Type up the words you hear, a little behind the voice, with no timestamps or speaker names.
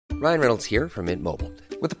Ryan Reynolds here from Mint Mobile.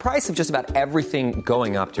 With the price of just about everything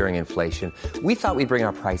going up during inflation, we thought we'd bring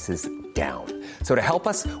our prices down. So to help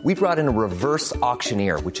us, we brought in a reverse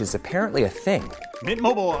auctioneer, which is apparently a thing. Mint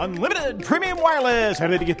Mobile Unlimited Premium Wireless. How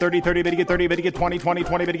to get 30, 30, bit to get 30, bit to get 20, 20,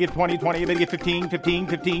 20, bit to get 20, 20, bit to get 15, 15,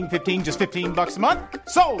 15, 15, just $15 a month?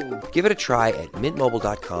 Sold! Give it a try at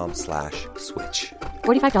mintmobile.com/switch.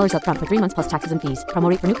 $45 up front for 3 months plus taxes and fees. Promo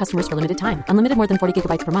rate for new customers for limited time. Unlimited more than 40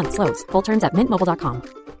 gigabytes per month. Slows full terms at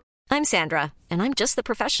mintmobile.com. I'm Sandra, and I'm just the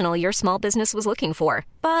professional your small business was looking for.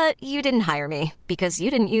 But you didn't hire me because you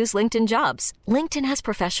didn't use LinkedIn Jobs. LinkedIn has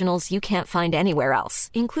professionals you can't find anywhere else,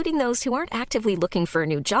 including those who aren't actively looking for a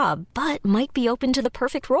new job, but might be open to the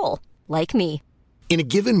perfect role, like me. In a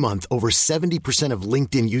given month, over 70% of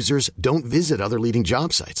LinkedIn users don't visit other leading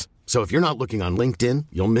job sites. So if you're not looking on LinkedIn,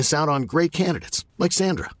 you'll miss out on great candidates like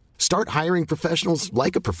Sandra. Start hiring professionals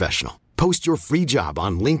like a professional. Post your free job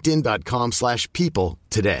on linkedin.com/people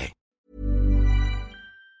today.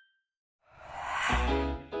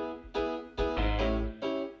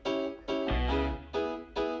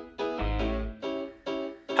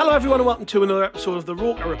 Hello everyone and welcome to another episode of the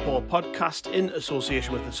Roker Report podcast in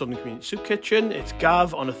association with the Southern Community Soup Kitchen. It's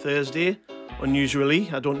Gav on a Thursday. Unusually,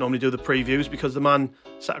 I don't normally do the previews because the man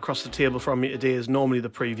sat across the table from me today is normally the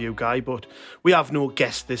preview guy, but we have no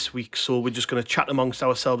guest this week, so we're just going to chat amongst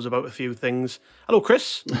ourselves about a few things. Hello,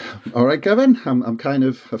 Chris. All right, Gavin. I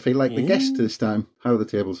feel like the guest this time. How the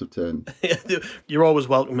tables have turned. You're always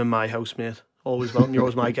welcome in my house, mate. Always welcome. You're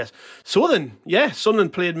always my guest. So then,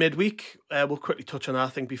 Sunderland played midweek. We'll quickly touch on that, I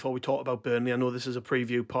think, before we talk about Burnley. I know this is a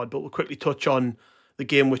preview pod, but we'll quickly touch on the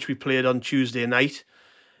game which we played on Tuesday night.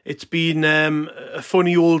 It's been a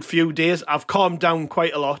funny old few days. I've calmed down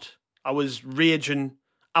quite a lot. I was raging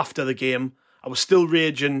after the game. I was still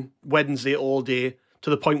raging Wednesday all day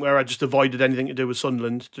to the point where I just avoided anything to do with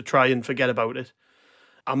Sunderland to try and forget about it.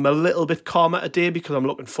 I'm a little bit calmer today because I'm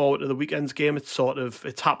looking forward to the weekend's game. It's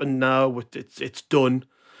happened now. It's done.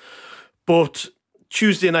 But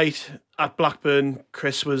Tuesday night at Blackburn,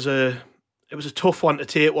 Chris, it was a tough one to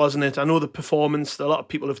take, wasn't it? I know the performance, a lot of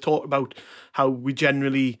people have talked about how we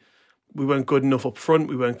weren't good enough up front,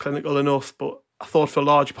 we weren't clinical enough, but I thought for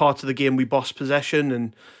large parts of the game we bossed possession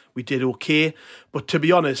and we did okay. But to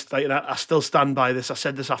be honest, I still stand by this. I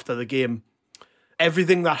said this after the game.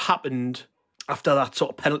 Everything that happened after that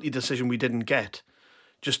sort of penalty decision we didn't get,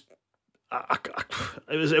 it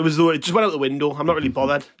was though it just went out the window. I'm not really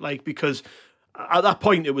bothered, because at that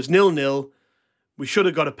point it was 0-0. We should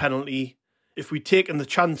have got a penalty. If we'd taken the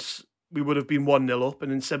chance, we would have been 1-0 up, and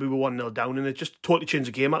instead we were 1-0 down, and it just totally changed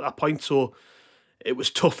the game at that point. So it was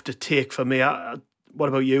tough to take for me. What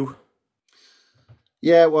about you?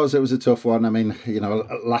 Yeah, it was a tough one. I mean,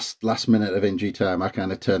 last minute of injury time, I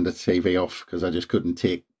kind of turned the TV off because I just couldn't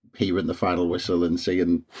take hearing the final whistle and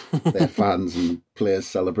seeing their fans and players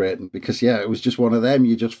celebrating, because it was just one of them.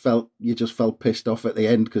 You just felt pissed off at the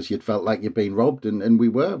end because you'd felt like you'd been robbed, and we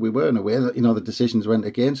were in a way that the decisions went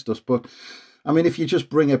against us. But I mean, if you just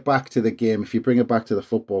bring it back to the game, if you bring it back to the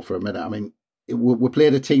football for a minute, I mean, we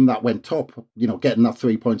played a team that went top, getting that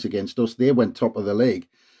 3 points against us. They went top of the league,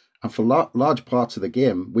 and for large parts of the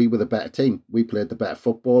game, we were the better team. We played the better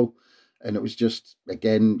football. And it was just,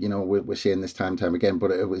 again, we're saying this time again,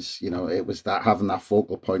 but it was that having that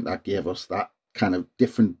focal point that gave us that kind of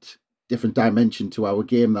different dimension to our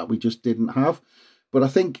game that we just didn't have. But I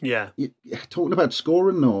think, talking about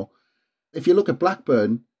scoring though, if you look at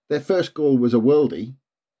Blackburn, their first goal was a worldie,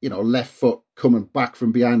 left foot coming back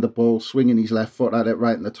from behind the ball, swinging his left foot at it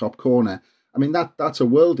right in the top corner. I mean, that's a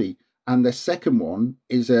worldie. And the second one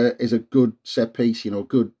is a good set piece,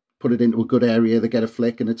 good, put it into a good area, they get a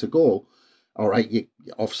flick and it's a goal. All right,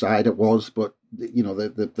 offside it was, but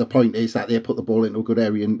the point is that they put the ball into a good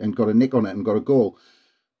area and got a nick on it and got a goal.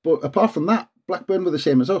 But apart from that, Blackburn were the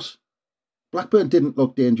same as us. Blackburn didn't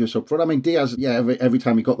look dangerous up front. I mean, Diaz, every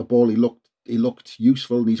time he got the ball, he looked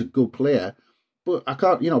useful and he's a good player. But I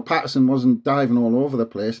can't, Patterson wasn't diving all over the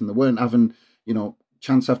place and they weren't having,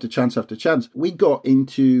 chance after chance after chance. We got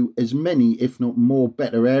into as many, if not more,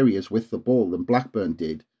 better areas with the ball than Blackburn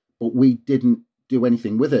did, but we didn't do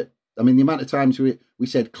anything with it. I mean, the amount of times we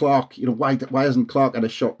said, Clark, why hasn't Clark had a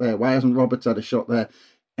shot there? Why hasn't Roberts had a shot there?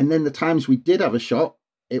 And then the times we did have a shot,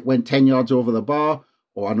 it went 10 yards over the bar,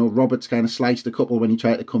 or I know Roberts kind of sliced a couple when he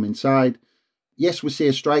tried to come inside. Yes, we see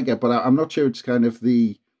a striker, but I'm not sure it's kind of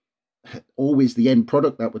always the end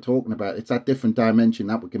product that we're talking about. It's that different dimension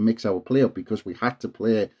that we can mix our play up, because we had to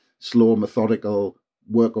play slow, methodical,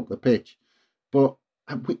 work up the pitch. But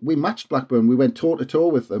we matched Blackburn. We went toe-to-toe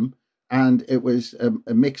with them, and it was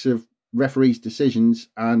a mix of referees' decisions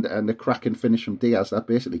and a cracking finish from Diaz that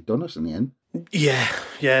basically done us in the end. Yeah,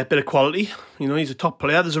 a bit of quality. You know, he's a top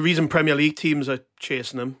player. There's a reason Premier League teams are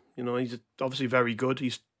chasing him. You know, he's obviously very good.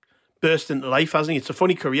 He's burst into life, hasn't he? It's a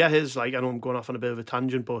funny career, his. Like, I know I'm going off on a bit of a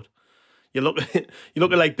tangent, but you look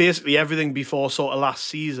at like basically everything before sort of last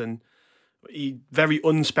season. He very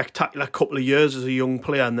unspectacular couple of years as a young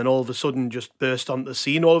player, and then all of a sudden just burst onto the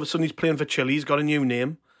scene. All of a sudden he's playing for Chile. He's got a new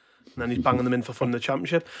name, and then he's banging them in for fun in the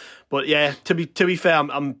Championship. But yeah, to be fair,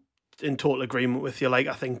 I'm in total agreement with you. Like,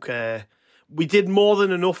 I think we did more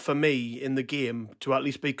than enough for me in the game to at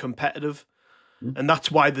least be competitive. And that's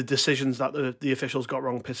why the decisions that the officials got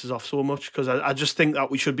wrong pisses off so much, because I just think that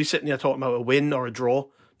we should be sitting here talking about a win or a draw,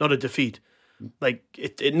 not a defeat. Like,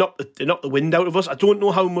 it knocked the wind out of us. I don't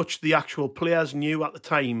know how much the actual players knew at the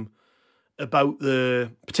time about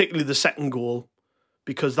particularly the second goal,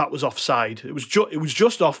 because that was offside. It was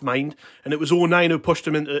just off mind, and it was O'Nien who pushed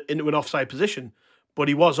him into an offside position, but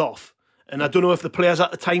he was off. And I don't know if the players at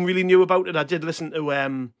the time really knew about it. I did listen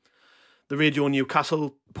to the Radio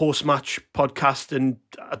Newcastle post-match podcast, and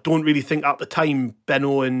I don't really think at the time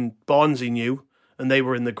Benno and Barnesy knew, and they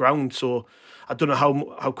were in the ground. So I don't know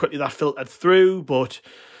how quickly that filtered through, but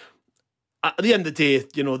at the end of the day,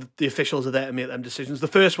 you know, the officials are there to make them decisions. The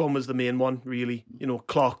first one was the main one, really. You know,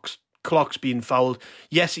 Clark's being fouled.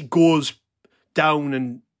 Yes, he goes down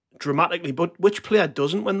and dramatically, but which player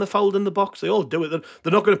doesn't when they're fouled in the box? They all do it.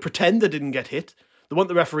 They're not going to pretend they didn't get hit. They want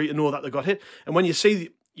the referee to know that they got hit. And when you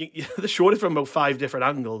see they showed it from about 5 different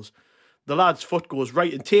angles, the lad's foot goes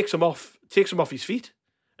right and takes him off his feet.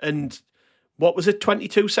 And what was it,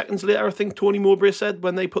 22 seconds later, I think Tony Mowbray said,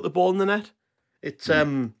 when they put the ball in the net? It's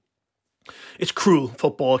cruel,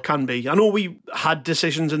 football can be. I know we had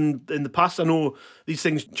decisions in the past. I know these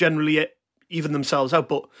things generally even themselves out,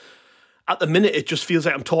 but at the minute it just feels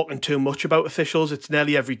like I'm talking too much about officials. It's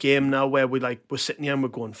nearly every game now where we're sitting here and we're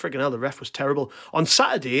going, friggin' hell, the ref was terrible. On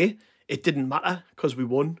Saturday, it didn't matter because we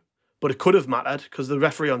won, but it could have mattered because the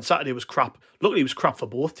referee on Saturday was crap. Luckily, he was crap for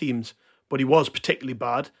both teams, but he was particularly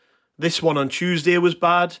bad. This one on Tuesday was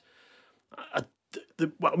bad.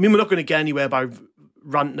 We're not going to get anywhere by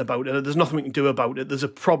ranting about it. There's nothing we can do about it. There's a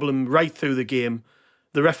problem right through the game.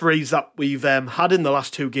 The referees that we've had in the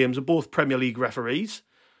last 2 games are both Premier League referees,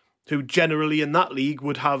 who generally in that league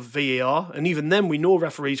would have VAR. And even then, we know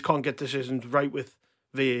referees can't get decisions right with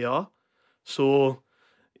VAR. So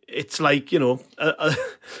it's like, you know,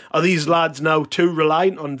 are these lads now too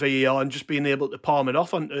reliant on VAR and just being able to palm it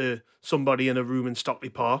off onto somebody in a room in Stockley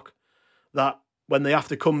Park, that when they have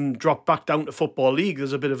to come drop back down to Football League,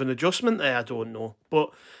 there's a bit of an adjustment there? I don't know. But,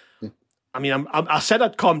 I mean, I said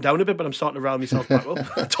I'd calm down a bit, but I'm starting to round myself back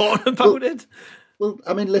up talking about it. Well,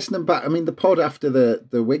 I mean, listening back, I mean, the pod after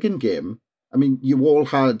the Wigan game, I mean, you all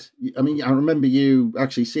had, I mean, I remember you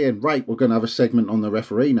actually saying, right, we're going to have a segment on the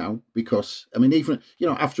referee now, because, I mean, even, you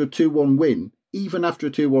know, after a 2-1 win,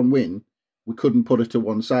 we couldn't put it to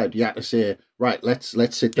one side. You had to say, right, let's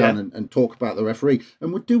sit down and talk about the referee.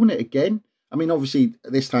 And we're doing it again. I mean, obviously,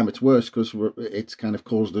 this time it's worse because it's kind of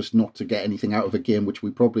caused us not to get anything out of a game which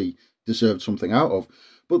we probably deserved something out of.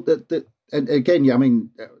 But and again, yeah, I mean,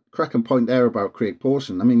 cracking point there about Craig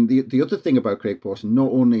Pawson. I mean, the other thing about Craig Pawson,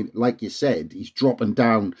 not only, like you said, he's dropping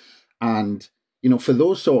down and, you know, for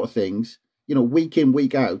those sort of things, you know, week in,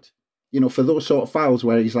 week out, you know, for those sort of fouls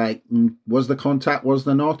where he's like, was there contact, was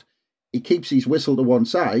there not? He keeps his whistle to one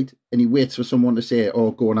side and he waits for someone to say,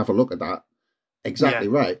 oh, go and have a look at that. Exactly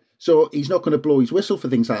right. So he's not going to blow his whistle for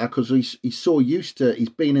things like that because he's so used to, he's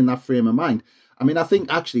been in that frame of mind. I mean, I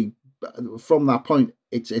think actually from that point,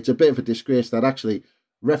 it's a bit of a disgrace that actually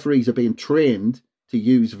referees are being trained to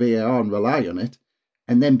use VAR and rely on it,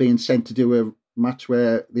 and then being sent to do a match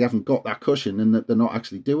where they haven't got that cushion and that they're not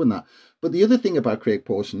actually doing that. But the other thing about Craig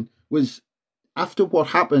Pawson was, after what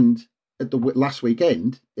happened at the last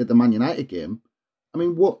weekend at the Man United game, I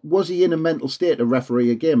mean, what was he in a mental state to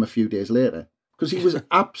referee a game a few days later? Because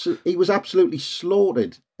he was absolutely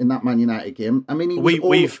slaughtered in that Man United game. I mean,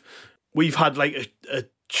 we've had like a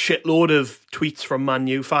shitload of tweets from Man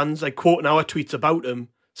U fans, like quoting our tweets about him,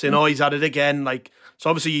 saying, "Oh, he's at it again." Like, so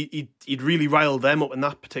obviously he'd really riled them up in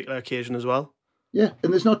that particular occasion as well. Yeah,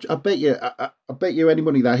 and there's not. I bet you any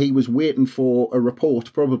money that he was waiting for a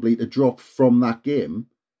report probably to drop from that game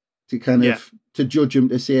to kind of to judge him,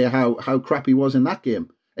 to say how crap he was in that game.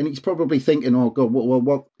 And he's probably thinking, oh, God, well,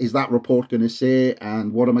 what is that report going to say?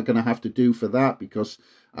 And what am I going to have to do for that? Because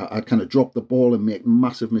I kind of dropped the ball and make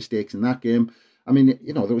massive mistakes in that game. I mean,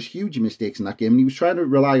 you know, there was huge mistakes in that game. And he was trying to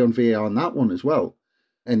rely on VAR on that one as well.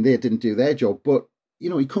 And they didn't do their job. But, you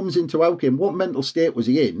know, he comes into our game. What mental state was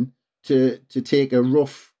he in to take a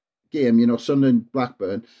rough game, you know, Sunderland,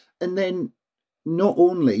 Blackburn? And then not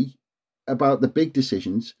only about the big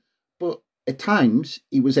decisions, but at times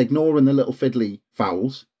he was ignoring the little fiddly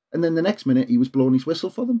fouls, and then the next minute he was blowing his whistle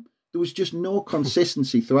for them. There was just no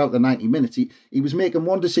consistency throughout the 90 minutes. He was making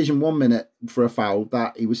one decision 1 minute for a foul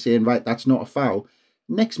that he was saying, right, that's not a foul.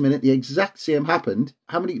 Next minute, the exact same happened.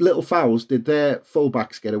 How many little fouls did their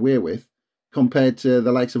fullbacks get away with compared to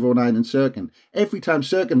the likes of O'Nien and Sirkin? Every time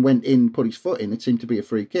Sirkin went in, put his foot in, it seemed to be a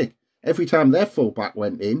free kick. Every time their fullback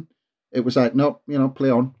went in, it was like, no, play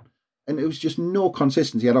on. And it was just no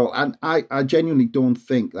consistency at all. And I genuinely don't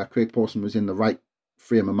think that Craig Pawson was in the right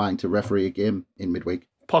frame of mind to referee a game in midweek.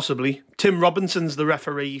 Possibly. Tim Robinson's the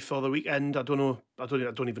referee for the weekend. I don't know. I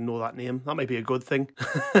don't even know that name. That might be a good thing.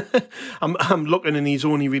 I'm looking, and he's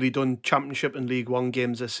only really done Championship and League One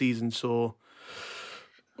games this season. So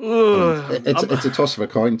it's a toss of a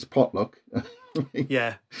coin. It's potluck.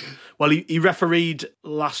 Yeah. Well, he refereed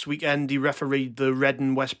last weekend. He refereed the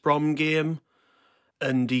Reading West Brom game,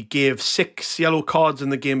 and he gave 6 yellow cards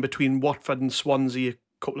in the game between Watford and Swansea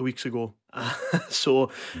a couple of weeks ago.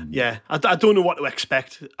 Yeah, I don't know what to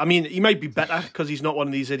expect. I mean, he might be better because he's not one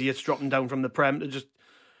of these idiots dropping down from the Prem.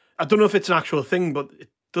 I don't know if it's an actual thing, but it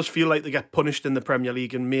does feel like they get punished in the Premier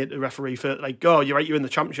League and made a referee for like, oh, you're right, you're in the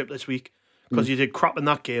Championship this week because you did crap in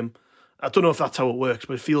that game. I don't know if that's how it works,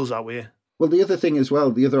 but it feels that way. Well, the other thing as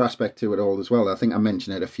well, the other aspect to it all as well, I think I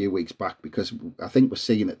mentioned it a few weeks back because I think we're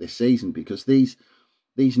seeing it this season because these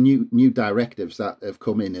new directives that have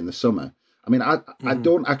come in the summer. I mean, I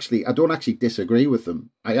don't actually disagree with them.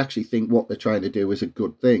 I actually think what they're trying to do is a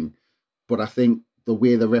good thing, but I think the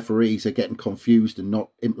way the referees are getting confused and not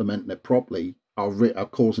implementing it properly are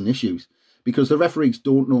causing issues because the referees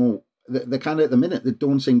don't know. They're kind of at the minute they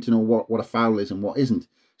don't seem to know what a foul is and what isn't.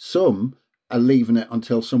 Some are leaving it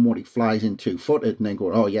until somebody flies in 2-footed and then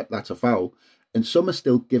go, oh, yep, that's a foul. And some are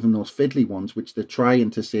still giving those fiddly ones, which they're trying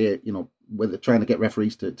to say, where they're trying to get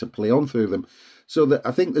referees to play on through them. So that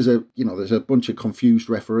I think there's a bunch of confused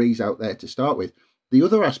referees out there to start with. The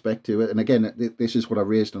other aspect to it, and again, this is what I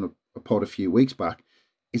raised on a pod a few weeks back,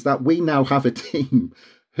 is that we now have a team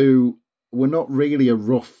who we're not really a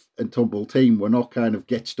rough and tumble team. We're not kind of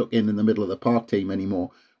get stuck in the middle of the park team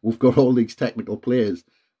anymore. We've got all these technical players.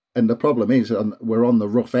 And the problem is we're on the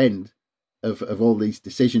rough end of all these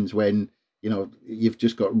decisions when, you've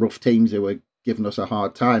just got rough teams who are giving us a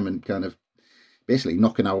hard time and kind of basically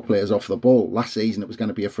knocking our players off the ball. Last season, it was going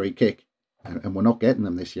to be a free kick, and we're not getting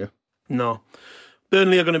them this year. No.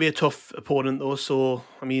 Burnley are going to be a tough opponent, though. So,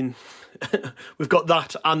 I mean, we've got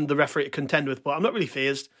that and the referee to contend with, but I'm not really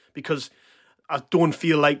fazed because I don't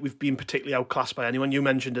feel like we've been particularly outclassed by anyone. You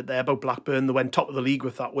mentioned it there about Blackburn. They went top of the league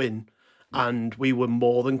with that win, and we were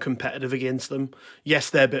more than competitive against them. Yes,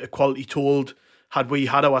 their bit of quality told. Had we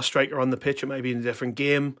had our striker on the pitch, it might have been a different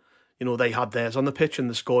game. They had theirs on the pitch and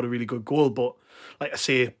they scored a really good goal. But like I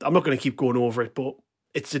say, I'm not going to keep going over it, but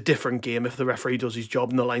it's a different game if the referee does his job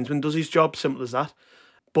and the linesman does his job. Simple as that.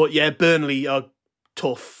 But yeah, Burnley are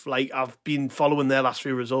tough. Like, I've been following their last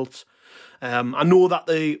few results. I know that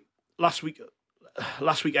they last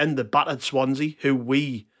weekend they battered Swansea,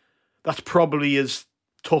 that's probably as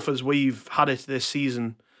tough as we've had it this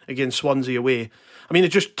season against Swansea away. I mean,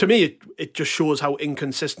 it just shows how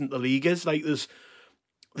inconsistent the league is. Like,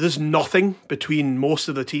 there's nothing between most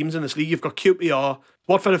of the teams in this league. You've got QPR,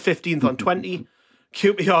 Watford are 15th on 20,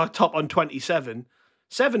 QPR top on 27,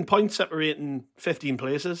 7 points separating 15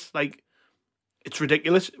 places. Like, it's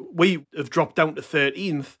ridiculous. We have dropped down to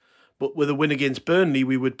 13th, but with a win against Burnley,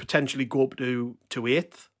 we would potentially go up to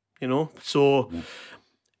 8th, So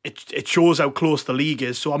it shows how close the league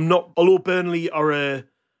is. So although Burnley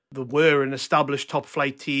they were an established top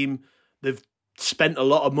flight team, they've spent a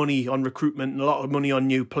lot of money on recruitment and a lot of money on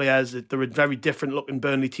new players. They're a very different looking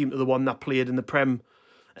Burnley team to the one that played in the Prem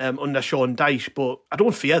under Sean Dyche, but I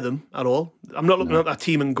don't fear them at all. I'm not looking at that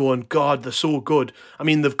team and going, God, they're so good. I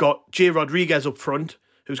mean, they've got Jay Rodriguez up front,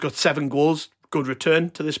 who's got 7 goals, good return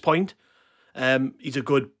to this point. He's a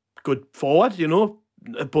good forward,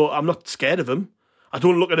 but I'm not scared of him. I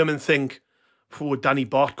don't look at him and think, oh, Danny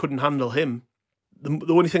Bart couldn't handle him.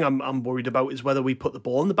 The only thing I'm worried about is whether we put the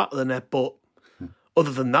ball in the back of the net, but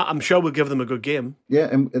other than that, I'm sure we'll give them a good game. Yeah,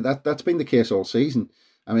 and that's been the case all season.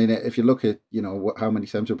 I mean, if you look at, how many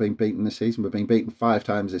times we've been beaten this season, we've been beaten 5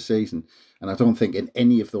 times this season. And I don't think in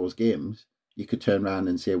any of those games you could turn around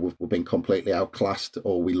and say we've been completely outclassed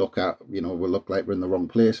or we look like we're in the wrong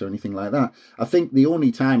place or anything like that. I think the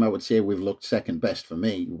only time I would say we've looked second best for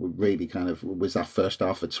me really kind of was that first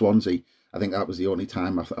half at Swansea. I think that was the only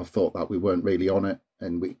time I've thought that we weren't really on it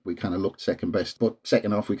and we kind of looked second best. But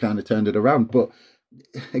second half, we kind of turned it around. But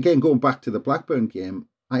again, going back to the Blackburn game,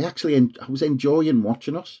 I was enjoying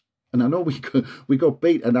watching us. And I know we got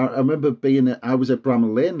beat, and I remember I was at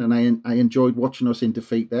Bramall Lane, and I enjoyed watching us in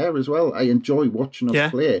defeat there as well. I enjoy watching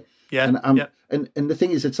us play. Yeah. And the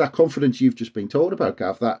thing is, it's that confidence you've just been talking about,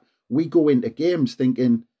 Gav, that we go into games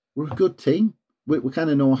thinking we're a good team. We kind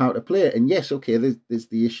of know how to play. And yes, okay, there's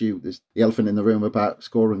the issue, there's the elephant in the room about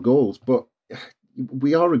scoring goals, but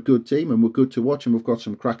we are a good team and we're good to watch, and we've got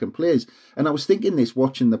some cracking players. And I was thinking this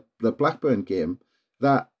watching the Blackburn game,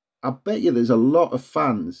 that I bet you there's a lot of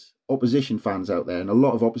fans, opposition fans out there, and a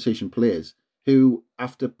lot of opposition players who,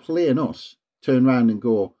 after playing us, turn around and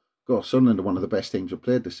go, God, Sunderland are one of the best teams we've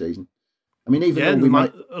played this season. I mean, even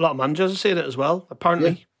though a lot of managers are saying it as well.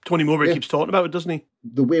 Apparently, Tony Mowbray keeps talking about it, doesn't he?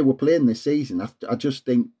 The way we're playing this season, I just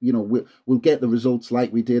think, we'll get the results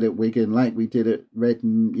like we did at Wigan, like we did at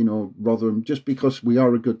Reading, Rotherham, just because we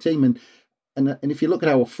are a good team. And if you look at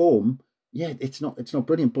our form, it's not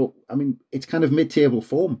brilliant, but I mean, it's kind of mid-table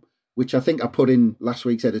form, which I think I put in last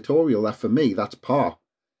week's editorial. That for me, that's par.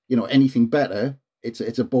 Anything better, it's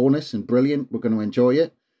a bonus and brilliant. We're going to enjoy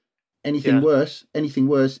it. Anything worse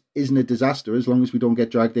isn't a disaster, as long as we don't get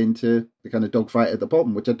dragged into the kind of dogfight at the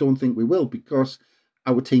bottom, which I don't think we will, because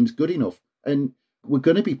our team's good enough. And we're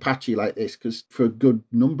going to be patchy like this because for a good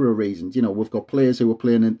number of reasons. We've got players who are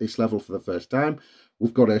playing at this level for the first time.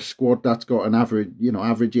 We've got a squad that's got an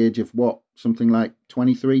average age of something like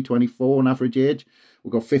 23, 24 on average age.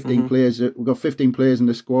 We've got 15 players. We've got 15 players in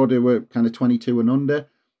the squad who are kind of 22 and under.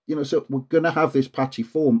 So we're going to have this patchy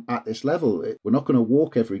form at this level. We're not going to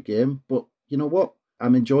walk every game, but you know what?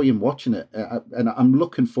 I'm enjoying watching it, and I'm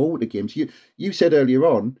looking forward to games. You said earlier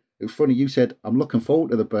on, it was funny, you said, I'm looking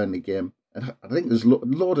forward to the Burnley game. And I think there's a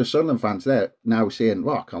lot of Sunderland fans there now saying,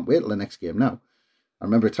 well, I can't wait till the next game now. I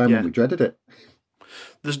remember a time when we dreaded it.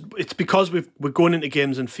 It's because we're going into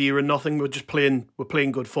games in fear and nothing. We're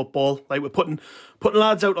playing good football. Like, we're putting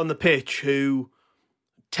lads out on the pitch who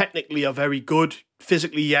technically are very good.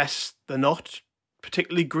 Physically, yes, they're not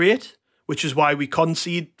particularly great, which is why we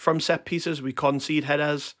concede from set pieces, we concede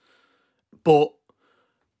headers. But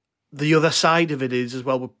the other side of it is as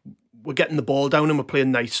well, we're getting the ball down and we're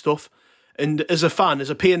playing nice stuff. And as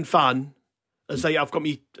a paying fan, I've got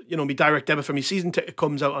me direct debit for my season ticket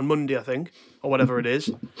comes out on Monday, I think, or whatever it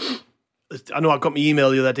is. I know I got my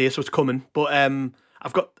email the other day, so it's coming. But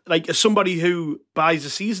I've got, as somebody who buys a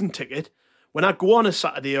season ticket, when I go on a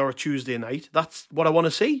Saturday or a Tuesday night, that's what I want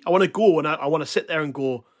to see. I want to go and I want to sit there and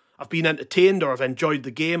go, I've been entertained, or I've enjoyed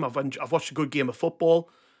the game, I've watched a good game of football.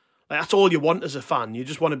 That's all you want as a fan. You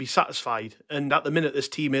just want to be satisfied. And at the minute, this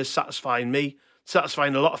team is satisfying me,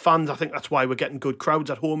 satisfying a lot of fans. I think that's why we're getting good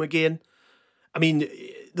crowds at home again. I mean,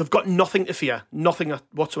 they've got nothing to fear, nothing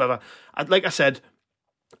whatsoever. Like I said,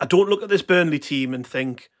 I don't look at this Burnley team and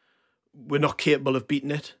think we're not capable of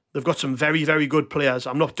beating it. They've got some very, very good players.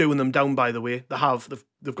 I'm not doing them down, by the way.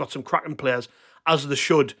 They've got some cracking players, as they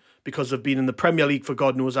should, because they've been in the Premier League for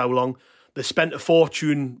God knows how long. They spent a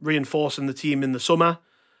fortune reinforcing the team in the summer.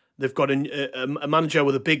 They've got a manager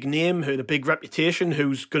with a big name, who had a big reputation,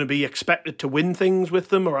 who's going to be expected to win things with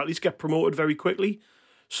them, or at least get promoted very quickly.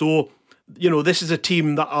 So, this is a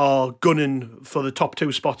team that are gunning for the top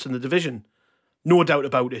 2 spots in the division. No doubt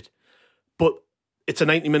about it. But it's a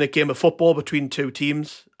 90-minute game of football between 2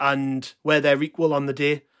 teams, and where they're equal on the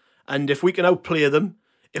day. And if we can outplay them,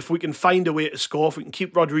 if we can find a way to score, if we can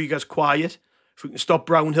keep Rodriguez quiet, if we can stop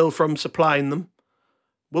Brownhill from supplying them,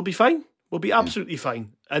 we'll be fine. We'll be absolutely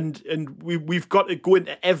fine. And we've got to go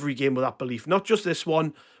into every game with that belief. Not just this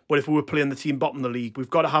one, but if we were playing the team bottom of the league, we've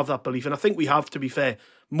got to have that belief. And I think we have, to be fair.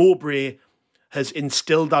 Mowbray has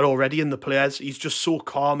instilled that already in the players. He's just so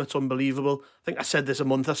calm, it's unbelievable. I think I said this a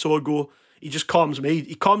month or so ago. He just calms me.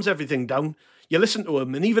 He calms everything down. You listen to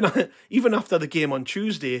him, and even after the game on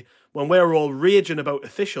Tuesday, when we're all raging about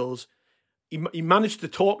officials, he managed to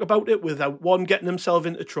talk about it without, 1, getting himself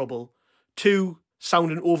into trouble, 2,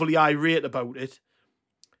 sounding overly irate about it,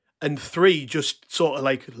 and 3, just sort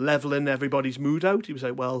of leveling everybody's mood out. He was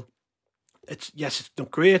like, well, it's not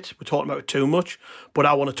great, we're talking about it too much, but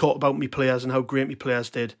I want to talk about my players and how great my players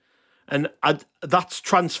did. And that's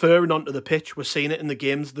transferring onto the pitch. We're seeing it in the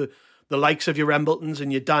games. The likes of your Embletons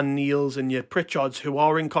and your Dan Neils and your Pritchards, who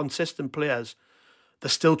are inconsistent players, they're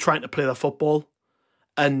still trying to play their football.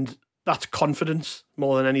 And that's confidence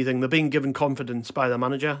more than anything. They're being given confidence by their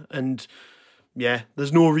manager. And yeah,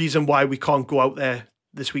 there's no reason why we can't go out there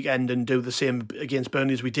this weekend and do the same against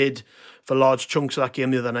Burnley as we did for large chunks of that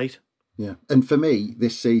game the other night. Yeah, and for me,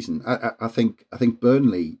 this season, I think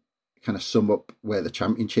Burnley kind of sum up where the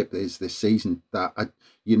Championship is this season. That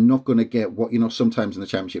you're not going to get what, sometimes in the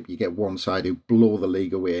Championship you get one side who blow the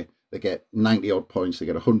league away they get 90 odd points, they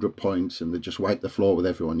get 100 points, and they just wipe the floor with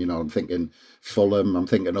everyone. You know, I'm thinking Fulham, I'm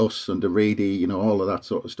thinking us under Reedy, you know, all of that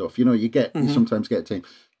sort of stuff. You know, you sometimes get a team.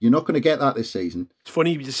 You're not going to get that this season. It's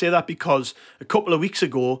funny you say that because a couple of weeks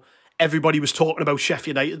ago, everybody was talking about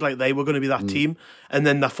Sheffield United like they were going to be that team, and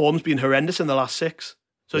then their form's been horrendous in the last 6.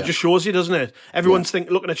 So it just shows you, doesn't it? Everyone's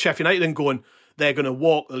looking at Sheffield United and going, they're going to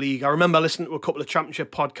walk the league. I remember listening to a couple of Championship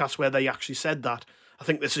podcasts where they actually said that. I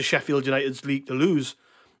think this is Sheffield United's league to lose.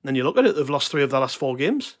 And then you look at it, they've lost 3 of the last 4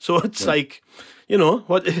 games. So it's like, you know,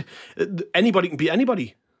 what anybody can beat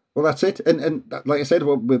anybody. Well, that's it. And like I said,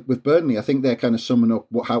 with Burnley, I think they're kind of summing up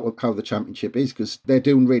how the Championship is, because they're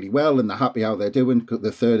doing really well and they're happy how they're doing.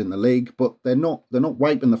 They're 3rd in the league, but they're not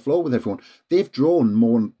wiping the floor with everyone. They've drawn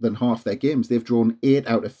more than half their games. They've drawn 8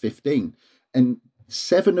 out of 15. And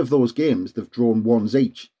 7 of those games they've drawn 1s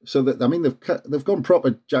each. So that, I mean, they've gone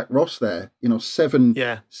proper Jack Ross there. You know, 7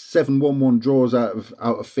 1-1 draws out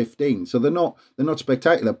of 15. So they're not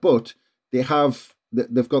spectacular, but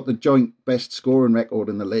they've got the joint best scoring record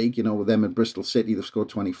in the league. You know, with them and Bristol City, they've scored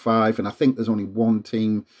 25, and I think there's only one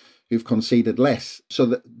team who've conceded less. So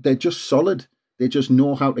that they're just solid. They just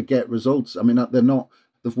know how to get results. I mean,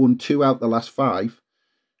 they've won 2 out the last 5,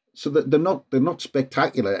 so that they're not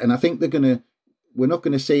spectacular. And I think we're not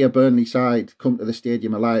going to see a Burnley side come to the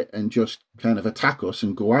Stadium of Light and just kind of attack us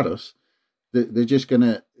and go at us. They're just going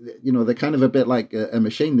to, you know, they're kind of a bit like a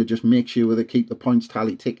machine that just makes sure they keep the points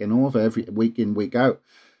tally ticking over every week in, week out.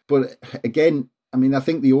 But again, I mean, I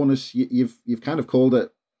think the onus, you've kind of called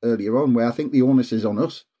it earlier on, where I think the onus is on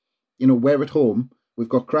us. You know, we're at home, we've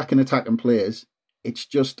got cracking attacking players. It's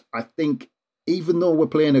just, I think, even though we're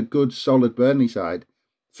playing a good, solid Burnley side,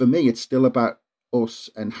 for me, it's still about us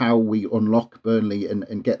and how we unlock Burnley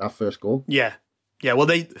and get that first goal. Yeah.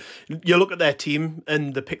 Well, you look at their team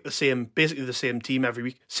and they pick basically the same team every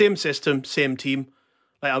week, same system, same team.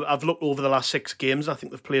 Like I've looked over the last 6 games, I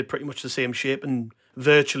think they've played pretty much the same shape and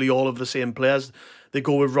virtually all of the same players. They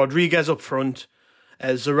go with Rodriguez up front,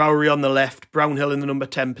 Zaroury on the left, Brownhill in the number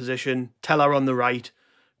 10 position, Teller on the right,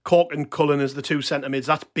 Cork and Cullen as the 2 centre mids.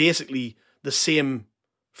 That's basically the same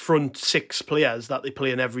front 6 players that they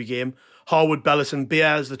play in every game. Harwood, Bellis and Beer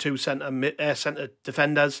as the 2 centre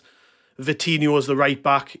defenders. Vitinho as the right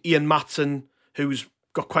back. Ian Matson, who's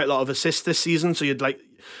got quite a lot of assists this season, so you'd like,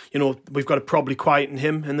 you know, we've got to probably quieten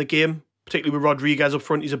him in the game, particularly with Rodriguez up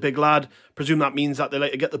front. He's a big lad. Presume that means that they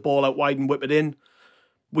like to get the ball out wide and whip it in.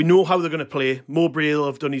 We know how they're going to play. Mowbray will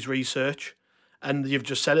have done his research, and you've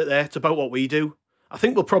just said it there. It's about what we do. I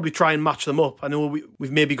think we'll probably try and match them up. I know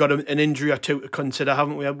we've maybe got an injury or 2 to consider,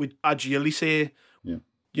 haven't we? With Adji Elise,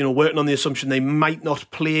 you know, working on the assumption they might not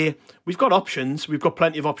play. We've got options. We've got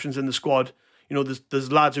plenty of options in the squad. You know, there's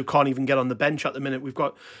lads who can't even get on the bench at the minute.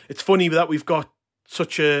 It's funny that we've got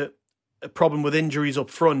such a problem with injuries up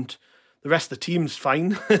front. The rest of the team's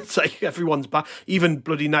fine. It's like everyone's back. Even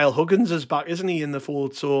bloody Niall Huggins is back, isn't he, in the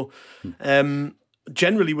fold? So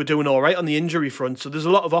generally we're doing all right on the injury front. So there's a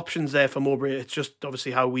lot of options there for Mowbray. It's just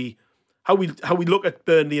obviously how we look at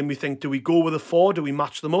Burnley and we think, do we go with a 4? Do we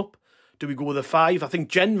match them up? Do we go with a 5? I think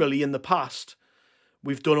generally in the past,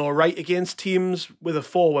 we've done all right against teams with a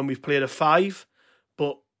 4 when we've played a 5.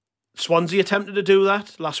 But Swansea attempted to do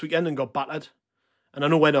that last weekend and got battered. And I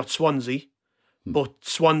know we're not Swansea, but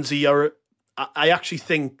Swansea are... I actually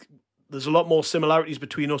think there's a lot more similarities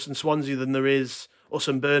between us and Swansea than there is us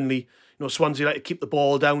and Burnley. You know, Swansea like to keep the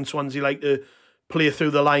ball down. Swansea like to play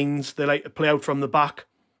through the lines. They like to play out from the back.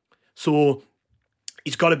 So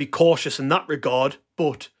he's got to be cautious in that regard,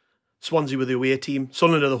 but... Swansea were the away team,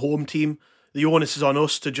 Sunderland are the home team. The onus is on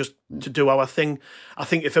us to do our thing. I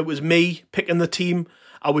think if it was me picking the team,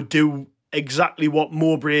 I would do exactly what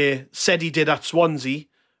Mowbray said he did at Swansea,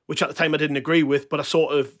 which at the time I didn't agree with, but I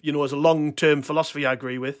sort of, you know, as a long-term philosophy I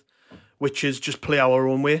agree with, which is just play our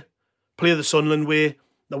own way. Play the Sunderland way,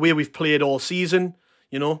 the way we've played all season,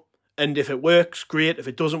 you know, and if it works, great. If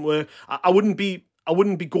it doesn't work, I wouldn't be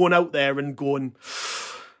going out there and going...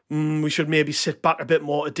 we should maybe sit back a bit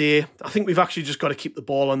more today. I think we've actually just got to keep the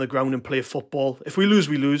ball on the ground and play football. If we lose,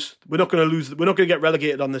 we lose. We're not going to lose. We're not going to get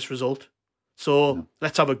relegated on this result. So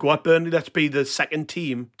Let's have a go at Burnley. Let's be the second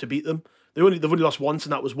team to beat them. They've only lost once,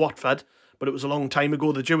 and that was Watford. But it was a long time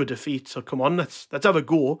ago. They drew a defeat. So come on, let's have a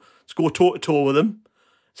go. Let's go toe to toe with them.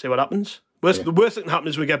 See what happens. The worst that can happen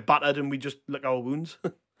is we get battered and we just lick our wounds.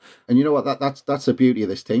 And you know what? That's the beauty of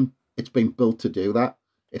this team. It's been built to do that.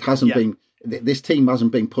 It hasn't been. This team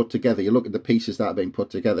hasn't been put together. You look at the pieces that are being put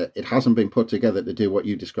together. It hasn't been put together to do what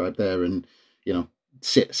you described there. And, you know,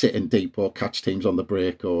 sit in deep or catch teams on the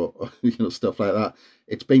break or stuff like that.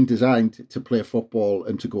 It's been designed to play football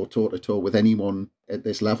and to go toe to toe with anyone at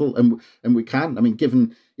this level, and we can. I mean,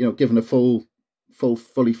 given a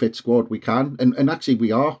fully fit squad, we can, and actually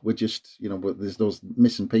we are. We're just there's those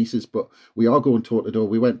missing pieces, but we are going toe to toe.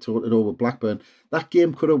 We went toe to toe with Blackburn. That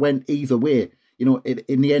game could have went either way.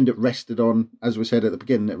 In the end, it rested on, as we said at the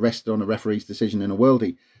beginning, it rested on a referee's decision in a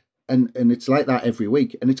worldie, and it's like that every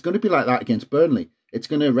week, and it's going to be like that against Burnley. It's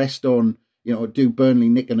going to rest on, do Burnley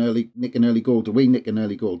nick an early goal? Do we nick an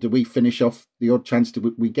early goal? Do we finish off the odd chance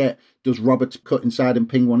we get? Does Roberts cut inside and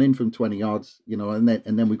ping one in from 20 yards? And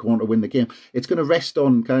then we go on to win the game. It's going to rest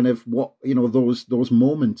on kind of what those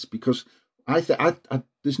moments, because I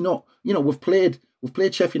there's not we've played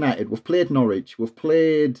Sheffield United, we've played Norwich, we've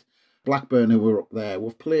played Blackburn, who were up there,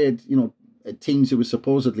 we've played teams who were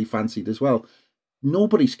supposedly fancied as well.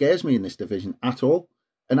 Nobody scares me in this division at all.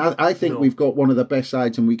 And I think we've got one of the best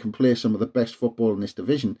sides, and we can play some of the best football in this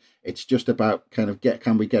division. It's just about can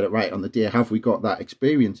we get it right on the day? Have we got that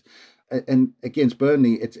experience? And against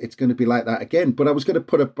Burnley, it's going to be like that again. But I was going to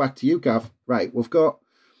put it back to you, Gav. Right, we've got,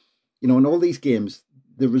 in all these games,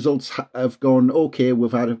 the results have gone okay.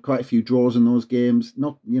 We've had quite a few draws in those games.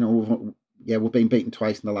 Not, we've been beaten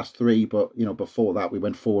twice in the last 3, but before that we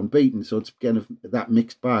went 4 unbeaten. So it's kind of that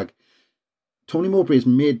mixed bag. Tony Mowbray has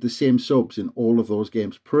made the same subs in all of those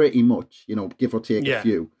games, pretty much, give or take a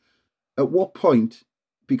few. At what point,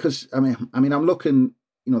 because, I mean, I'm looking,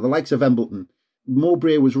 the likes of Embleton,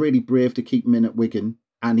 Mowbray was really brave to keep him in at Wigan,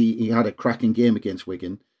 and he had a cracking game against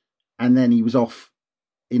Wigan, and then he was off.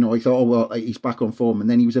 He thought, he's back on form, and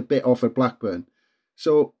then he was a bit off at Blackburn.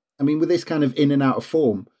 So, I mean, with this kind of in and out of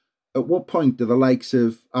form, at what point do the likes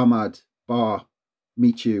of Ahmad, Barr,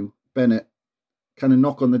 Michu, Bennett kind of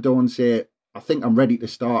knock on the door and say, I think I'm ready to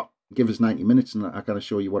start. Give us 90 minutes and I kind of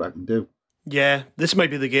show you what I can do. Yeah, this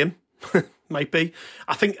might be the game. Might be.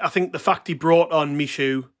 I think the fact he brought on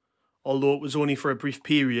Michu, although it was only for a brief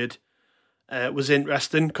period, was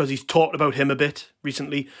interesting because he's talked about him a bit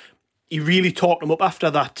recently. He really talked him up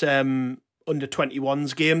after that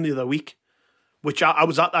under-21s game the other week, which I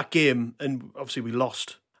was at that game and obviously we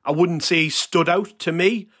lost. I wouldn't say he stood out to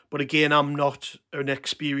me, but again, I'm not an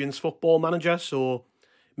experienced football manager, so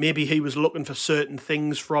maybe he was looking for certain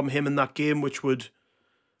things from him in that game which would,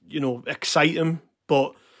 excite him.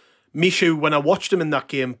 But Michu, when I watched him in that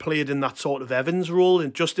game, played in that sort of Evans role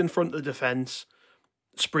and just in front of the defence,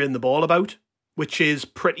 spraying the ball about, which is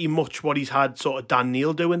pretty much what he's had sort of Dan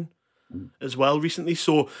Neil doing as well recently.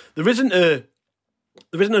 So there isn't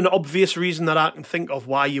an obvious reason that I can think of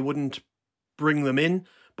why you wouldn't bring them in.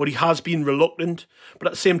 But he has been reluctant. But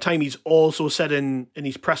at the same time, he's also said in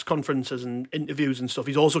his press conferences and interviews and stuff,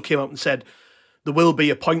 he's also came out and said, there will be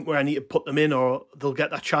a point where I need to put them in or they'll get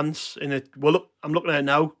that chance. Well, look, I'm looking at it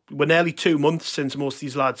now. We're nearly 2 months since most of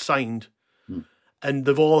these lads signed. And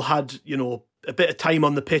they've all had, a bit of time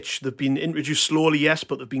on the pitch. They've been introduced slowly, yes,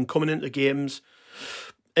 but they've been coming into games.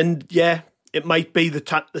 And yeah, it might be the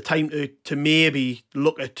time to maybe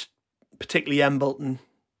look at particularly Embleton,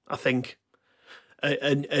 I think.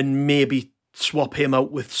 And maybe swap him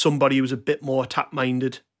out with somebody who's a bit more attack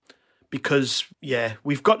minded, because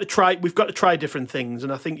we've got to try different things.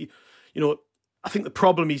 And I think the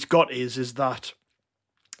problem he's got is that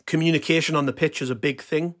communication on the pitch is a big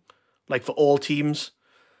thing, like for all teams.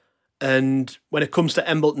 And when it comes to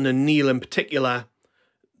Embleton and Neil in particular,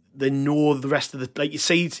 they know the rest of the, like you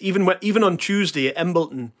say, even on Tuesday,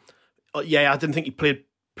 Embleton, I didn't think he played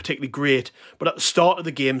particularly great, but at the start of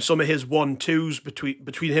the game, some of his 1-2s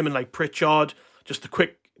between him and like Pritchard, just the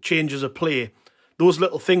quick changes of play, those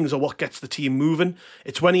little things are what gets the team moving.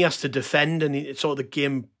 It's when he has to defend and the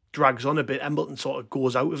game drags on a bit, Embleton sort of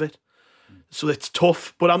goes out of it. So it's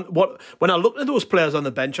tough. But when I look at those players on the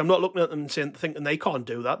bench, I'm not looking at them and thinking they can't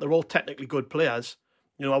do that. They're all technically good players.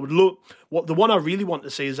 I would look. The one I really want to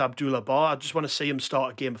see is Abdullah Barr. I just want to see him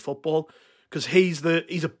start a game of football, because he's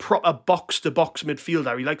a proper box-to-box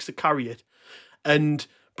midfielder. He likes to carry it. And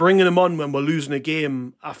bringing him on when we're losing a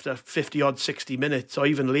game after 50-odd 60 minutes or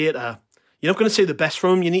even later, you're not going to see the best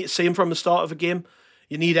from him. You need to see him from the start of a game.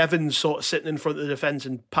 You need Evans sort of sitting in front of the defence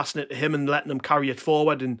and passing it to him and letting him carry it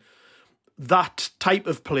forward. And that type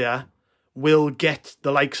of player will get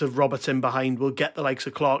the likes of Roberts in behind, will get the likes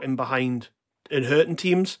of Clark in behind in hurting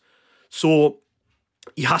teams. So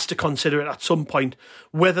he has to consider it at some point.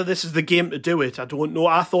 Whether this is the game to do it, I don't know.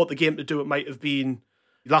 I thought the game to do it might have been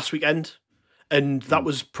last weekend, and that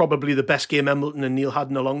was probably the best game Embleton and Neil had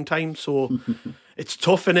in a long time. So it's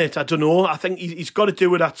tough, innit? I don't know. I think he's got to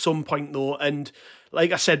do it at some point, though. And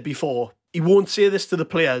like I said before, he won't say this to the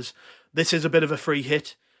players. This is a bit of a free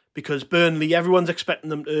hit, because Burnley, everyone's expecting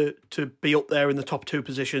them to be up there in the top 2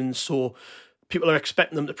 positions, so people are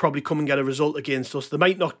expecting them to probably come and get a result against us. They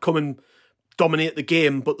might not come and dominate the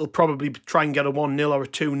game, but they'll probably try and get a 1-0 or a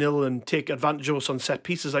 2-0 and take advantage of us on set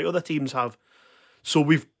pieces like other teams have. So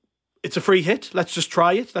it's a free hit. Let's just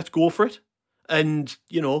try it. Let's go for it. And,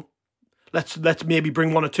 let's maybe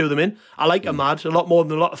bring 1 or 2 of them in. I like Ahmad a lot more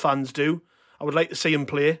than a lot of fans do. I would like to see him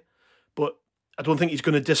play, but I don't think he's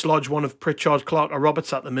going to dislodge one of Pritchard, Clark or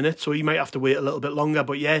Roberts at the minute, so he might have to wait a little bit longer.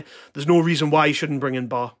 But yeah, there's no reason why he shouldn't bring in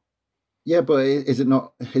Bar. Yeah, but is it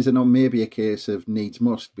not maybe a case of needs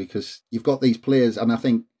must? Because you've got these players, and I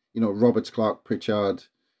think, Roberts, Clark, Pritchard,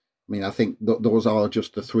 I think those are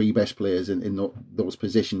just the 3 best players in those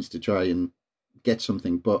positions to try and get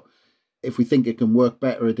something. But if we think it can work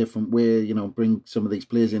better a different way, bring some of these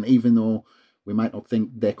players in, even though we might not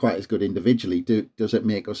think they're quite as good individually, does it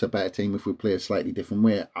make us a better team if we play a slightly different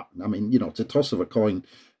way? It's a toss of a coin.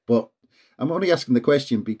 But I'm only asking the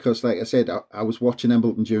question because, like I said, I was watching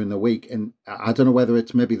Embleton during the week, and I don't know whether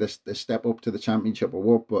it's maybe the step up to the Championship or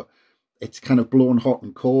what, but it's kind of blown hot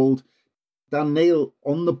and cold. Dan Neil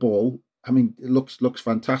on the ball, it looks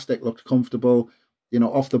fantastic, looks comfortable.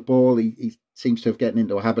 Off the ball, he seems to have gotten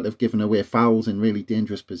into a habit of giving away fouls in really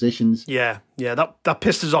dangerous positions. Yeah, that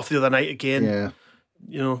pissed us off the other night again.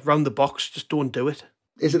 Yeah. Round the box, just don't do it.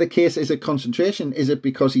 Is it a case, is it concentration? Is it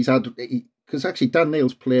because because actually Dan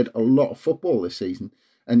Neil's played a lot of football this season,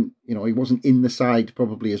 and, he wasn't in the side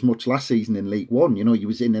probably as much last season in League One. He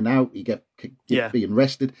was in and out, he kept being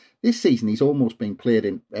rested. This season, he's almost been played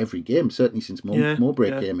in every game, certainly since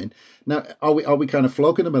Mowbray came in. Now, are we kind of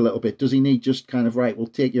flogging him a little bit? Does he need just kind of, right, we'll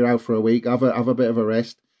take you out for a week, have a bit of a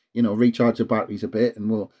rest, recharge the batteries a bit, and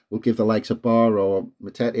we'll give the likes of Bar or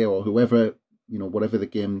Matete or whoever, whatever the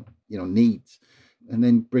game, needs, and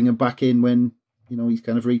then bring him back in when, he's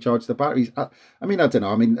kind of recharged the batteries. I don't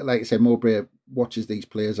know. Like I said, Mowbray watches these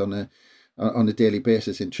players on a daily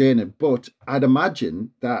basis in training, but I'd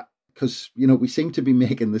imagine that because, we seem to be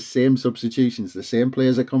making the same substitutions, the same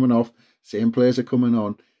players are coming off, same players are coming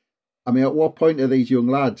on. At what point are these young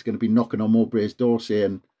lads going to be knocking on Mowbray's door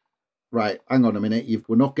saying, right, hang on a minute,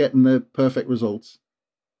 we're not getting the perfect results.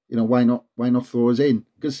 Why not throw us in?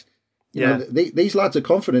 Because, these lads are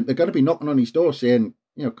confident. They're going to be knocking on his door saying,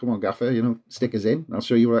 come on, Gaffer, stick us in. I'll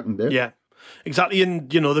show you what I can do. Yeah, exactly. And,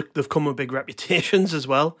 they've come with big reputations as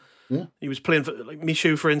well. Yeah. He was playing for,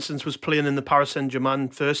 Michu, for instance, was playing in the Paris Saint-Germain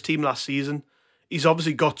first team last season. He's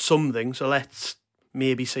obviously got something, so let's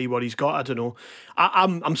maybe see what he's got. I don't know.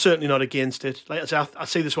 I'm certainly not against it. Like I say, I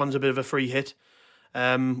see this one's a bit of a free hit. We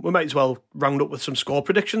might as well round up with some score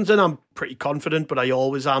predictions, and I'm pretty confident, but I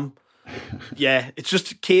always am. Yeah, it's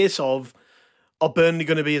just a case of, are Burnley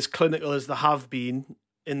going to be as clinical as they have been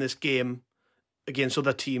in this game against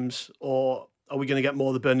other teams, or are we going to get more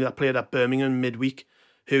of the Burnley that played at Birmingham midweek,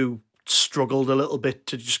 who struggled a little bit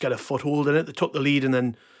to just get a foothold in it? They took the lead and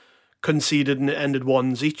then conceded, and it ended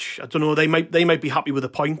 1-1 each. I don't know. They might be happy with a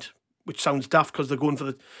point, which sounds daft because they're going for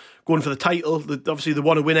the title. Obviously, they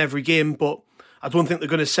want to win every game, but I don't think they're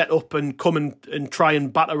going to set up and come and try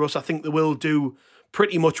and batter us. I think they will do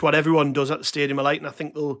pretty much what everyone does at the Stadium of Light, and I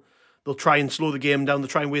think they'll try and slow the game down. They'll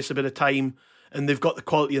try and waste a bit of time, and they've got the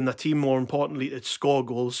quality in their team, more importantly, to score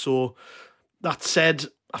goals. So that said,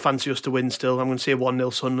 I fancy us to win still. I'm going to say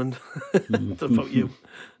 1-0 Sunderland. What about you?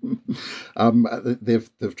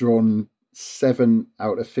 They've drawn 7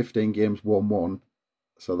 out of 15 games 1-1.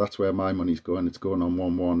 So that's where my money's going. It's going on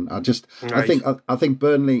 1-1. Right. I think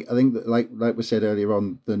Burnley, that like we said earlier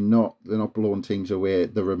on, they're not blowing teams away.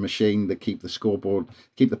 They're a machine that keep the scoreboard,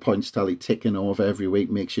 keep the points tally ticking over every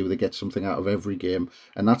week, make sure they get something out of every game.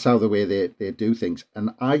 And that's how the way they do things.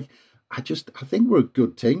 And I think we're a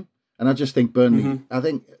good team. And I just think Burnley, I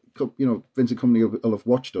think, Vincent Kompany will have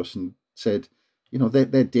watched us and said,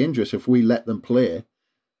 they're dangerous. If we let them play,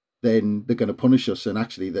 then they're going to punish us. And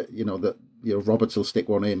actually, Roberts will stick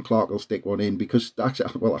one in, Clark will stick one in, because actually,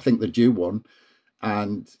 well, I think they're due one,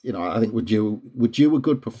 and I think we're due a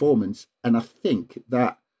good performance. And I think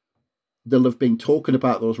that they'll have been talking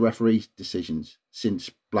about those referee decisions since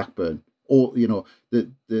Blackburn, or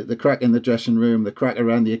the crack in the dressing room, the crack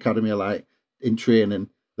around the Academy of Light in training.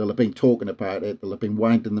 They'll have been talking about it. They'll have been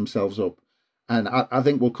winding themselves up, and I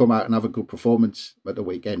think we'll come out and have a good performance at the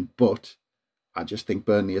weekend. But I just think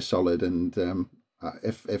Burnley are solid, and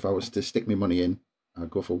if I was to stick my money in, I'd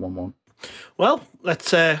go for 1-1. Well,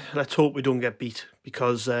 let's hope we don't get beat,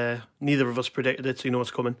 because neither of us predicted it, so you know what's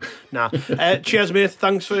coming. Cheers, mate.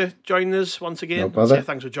 Thanks for joining us once again. No bother.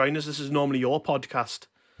 Thanks for joining us. This is normally your podcast.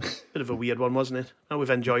 Bit of a weird one, wasn't it? No, we've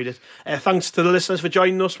enjoyed it. Thanks to the listeners for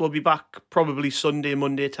joining us. We'll be back probably Sunday,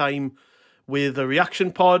 Monday time with a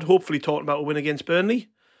reaction pod, hopefully talking about a win against Burnley.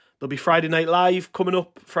 There'll be Friday Night Live coming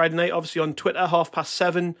up. Friday night, obviously, on Twitter,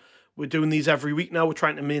 7:30. We're doing these every week now. We're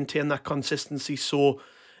trying to maintain that consistency. So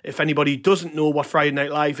if anybody doesn't know what Friday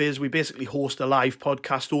Night Live is, we basically host a live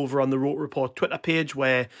podcast over on the Roker Report Twitter page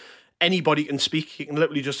where anybody can speak. You can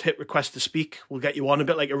literally just hit request to speak. We'll get you on a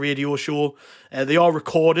bit like a radio show. They are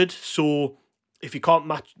recorded, so if you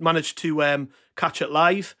can't manage to catch it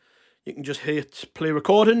live, you can just hit play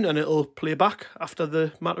recording and it'll play back after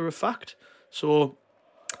the matter of fact. So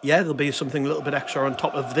yeah, there'll be something a little bit extra on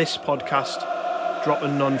top of this podcast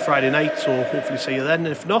dropping on Friday night, so hopefully see you then.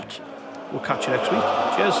 If not, we'll catch you next week.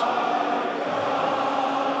 Cheers.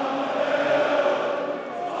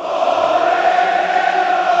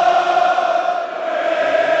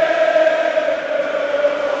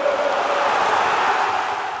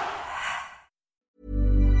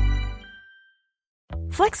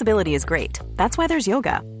 Flexibility is great. That's why there's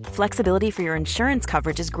yoga. Flexibility for your insurance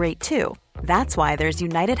coverage is great too. That's why there's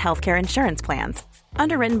United Healthcare Insurance Plans.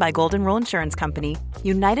 Underwritten by Golden Rule Insurance Company,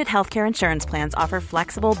 United Healthcare Insurance Plans offer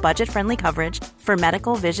flexible, budget-friendly coverage for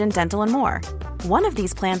medical, vision, dental, and more. One of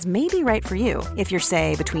these plans may be right for you if you're,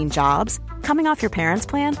 say, between jobs, coming off your parents'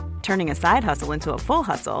 plan, turning a side hustle into a full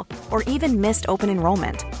hustle, or even missed open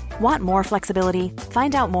enrollment. Want more flexibility?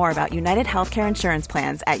 Find out more about United Healthcare Insurance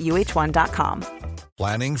Plans at uh1.com.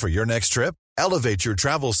 Planning for your next trip? Elevate your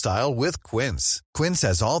travel style with Quince. Quince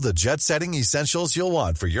has all the jet-setting essentials you'll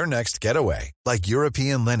want for your next getaway, like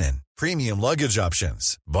European linen, premium luggage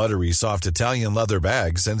options, buttery soft Italian leather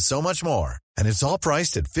bags, and so much more. And it's all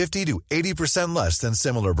priced at 50 to 80% less than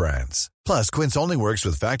similar brands. Plus, Quince only works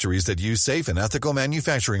with factories that use safe and ethical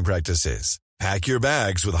manufacturing practices. Pack your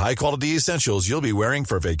bags with high-quality essentials you'll be wearing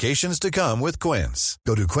for vacations to come with Quince.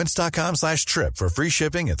 Go to quince.com/trip for free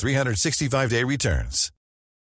shipping and 365-day returns.